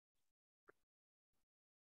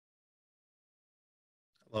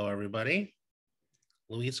Hello, everybody.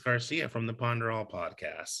 Luis Garcia from the Ponder All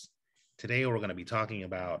podcast. Today, we're going to be talking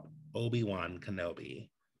about Obi-Wan Kenobi,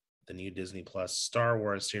 the new Disney Plus Star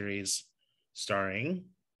Wars series starring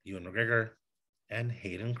Ewan McGregor and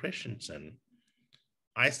Hayden Christensen.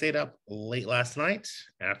 I stayed up late last night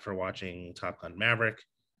after watching Top Gun Maverick,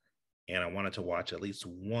 and I wanted to watch at least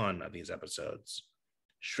one of these episodes.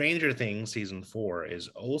 Stranger Things season 4 is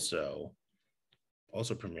also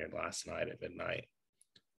premiered last night at midnight.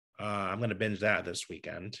 I'm going to binge that this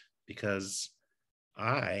weekend because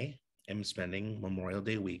I am spending Memorial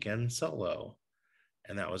Day weekend solo.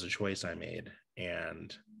 And that was a choice I made.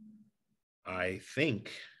 And I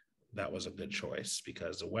think that was a good choice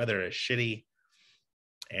because the weather is shitty.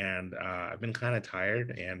 And I've been kind of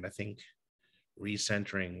tired. And I think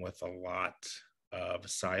recentering with a lot of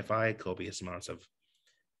sci-fi, copious amounts of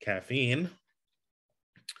caffeine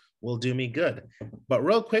will do me good. But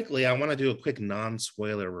real quickly, I want to do a quick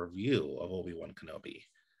non-spoiler review of Obi-Wan Kenobi.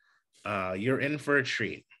 You're in for a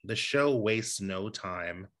treat. The show wastes no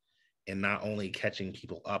time in not only catching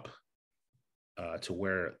people up to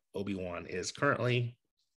where Obi-Wan is currently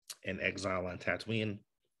in exile on Tatooine,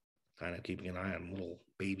 kind of keeping an eye on little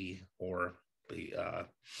baby or the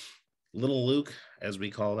little Luke, as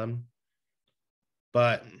we call them.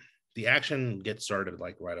 But the action gets started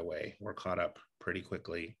like right away. We're caught up pretty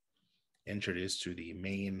quickly, introduced to the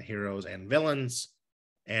main heroes and villains,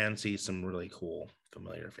 and see some really cool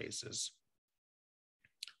familiar faces.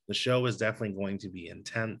 The show is definitely going to be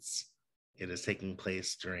intense. It is taking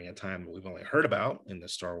place during a time that we've only heard about in the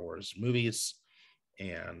Star Wars movies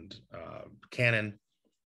and canon,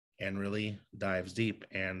 and really dives deep.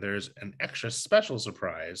 And there's an extra special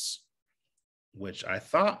surprise, which I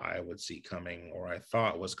thought I would see coming, or I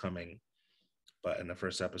thought was coming, but in the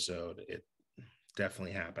first episode, it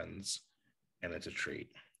definitely happens, and it's a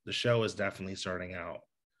treat. The show is definitely starting out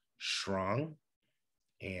strong,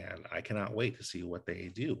 and I cannot wait to see what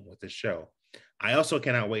they do with this show. I also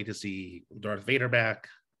cannot wait to see Darth Vader back.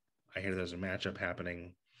 I hear there's a matchup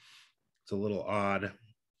happening. It's a little odd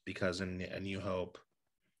because in A New Hope,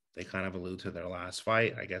 they kind of allude to their last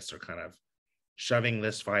fight. I guess they're kind of shoving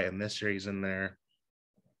this fight in this series in there.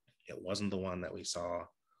 It wasn't the one that we saw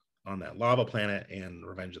on that lava planet in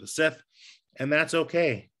Revenge of the Sith, and that's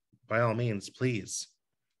okay. By all means, please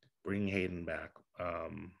bring Hayden back.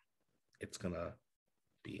 It's gonna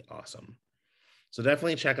be awesome. So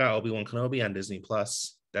definitely check out Obi-Wan Kenobi on Disney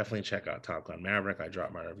Plus. Definitely check out Top Gun Maverick. I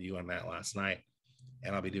dropped my review on that last night,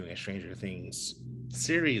 and I'll be doing a Stranger Things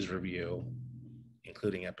series review,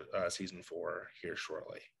 including season 4 here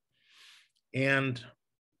shortly. And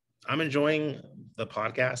I'm enjoying the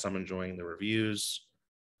podcast. I'm enjoying the reviews.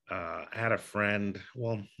 I had a friend,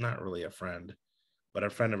 well, not really a friend, but a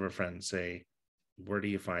friend of a friend say, where do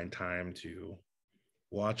you find time to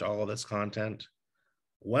watch all of this content?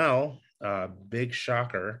 Well, big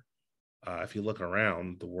shocker. If you look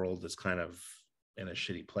around, the world is kind of in a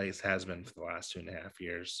shitty place, has been for the last 2.5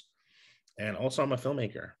 years. And also, I'm a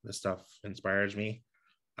filmmaker. This stuff inspires me.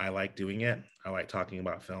 I like doing it. I like talking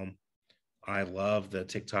about film. I love the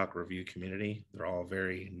TikTok review community. They're all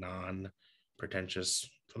very non-pretentious,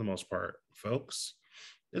 for the most part, folks.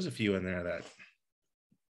 There's a few in there that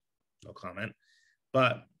no comment.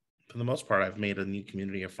 But for the most part, I've made a new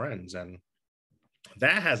community of friends, and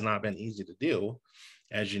that has not been easy to do.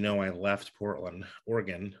 As you know, I left Portland,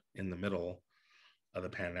 Oregon in the middle of the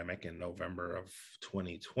pandemic in November of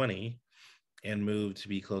 2020 and moved to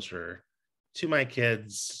be closer to my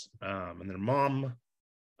kids and their mom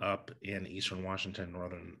up in Eastern Washington,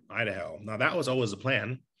 Northern Idaho. Now, that was always the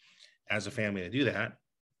plan as a family to do that.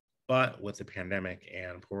 But with the pandemic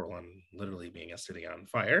and Portland literally being a city on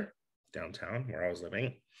fire downtown where I was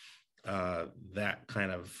living, that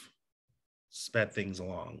kind of sped things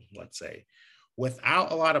along, let's say,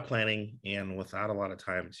 without a lot of planning and without a lot of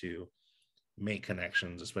time to make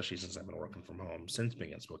connections, especially since I've been working from home since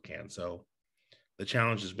being in Spokane. So the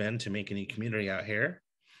challenge has been to make a new community out here.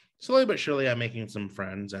 Slowly but surely, I'm making some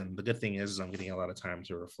friends. And the good thing is I'm getting a lot of time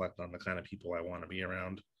to reflect on the kind of people I want to be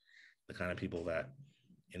around, the kind of people that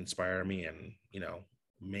inspire me and,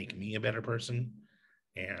 make me a better person.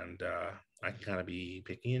 And I can kind of be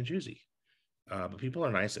picky and choosy. But people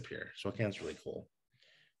are nice up here. Spokane's really cool.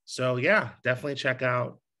 So yeah, definitely check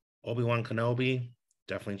out Obi-Wan Kenobi.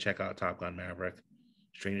 Definitely check out Top Gun Maverick.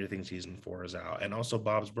 Stranger Things season 4 is out. And also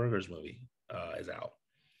Bob's Burgers movie is out.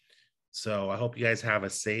 So I hope you guys have a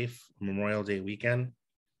safe Memorial Day weekend.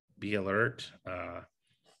 Be alert. I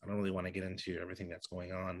don't really want to get into everything that's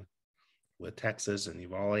going on with Texas and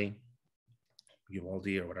Uvalde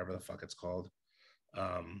or whatever the fuck it's called.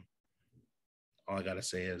 all I gotta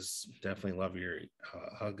say is definitely love your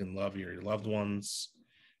hug and love your loved ones,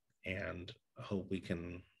 and I hope we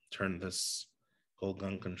can turn this whole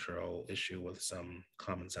gun control issue with some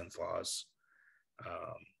common sense laws.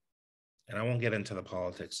 Um, and I won't get into the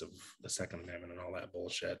politics of the Second Amendment and all that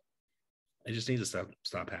bullshit. It just needs to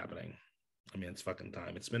stop happening. I mean, it's fucking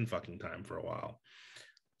time. It's been fucking time for a while.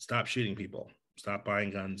 Stop shooting people. Stop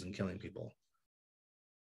buying guns and killing people.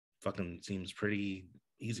 Fucking seems pretty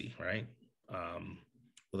easy, right?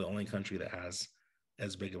 We're the only country that has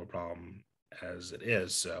as big of a problem as it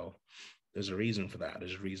is. So there's a reason for that.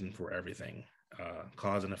 There's a reason for everything,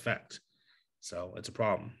 cause and effect. So it's a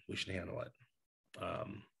problem. We should handle it.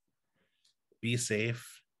 Be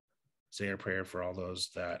safe. Say a prayer for all those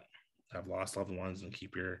that have lost loved ones, and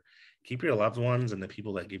keep your loved ones and the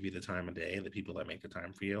people that give you the time of day, the people that make the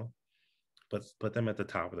time for you, but put them at the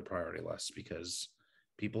top of the priority list, because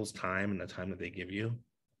people's time and the time that they give you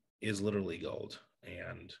is literally gold,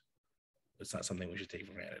 and it's not something we should take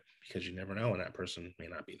for granted, because you never know when that person may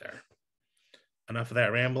not be there. Enough of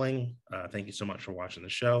that rambling. Thank you so much for watching the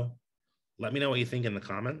show. Let me know what you think in the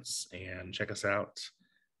comments, and check us out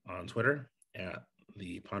on Twitter at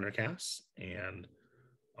the Pondercast, and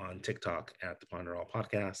on TikTok at the Ponder All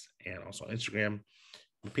Podcast, and also on Instagram.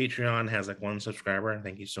 My Patreon has like 1 subscriber.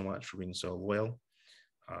 Thank you so much for being so loyal.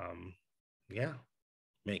 Yeah,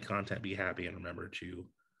 make content, be happy, and remember to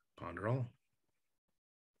ponder all.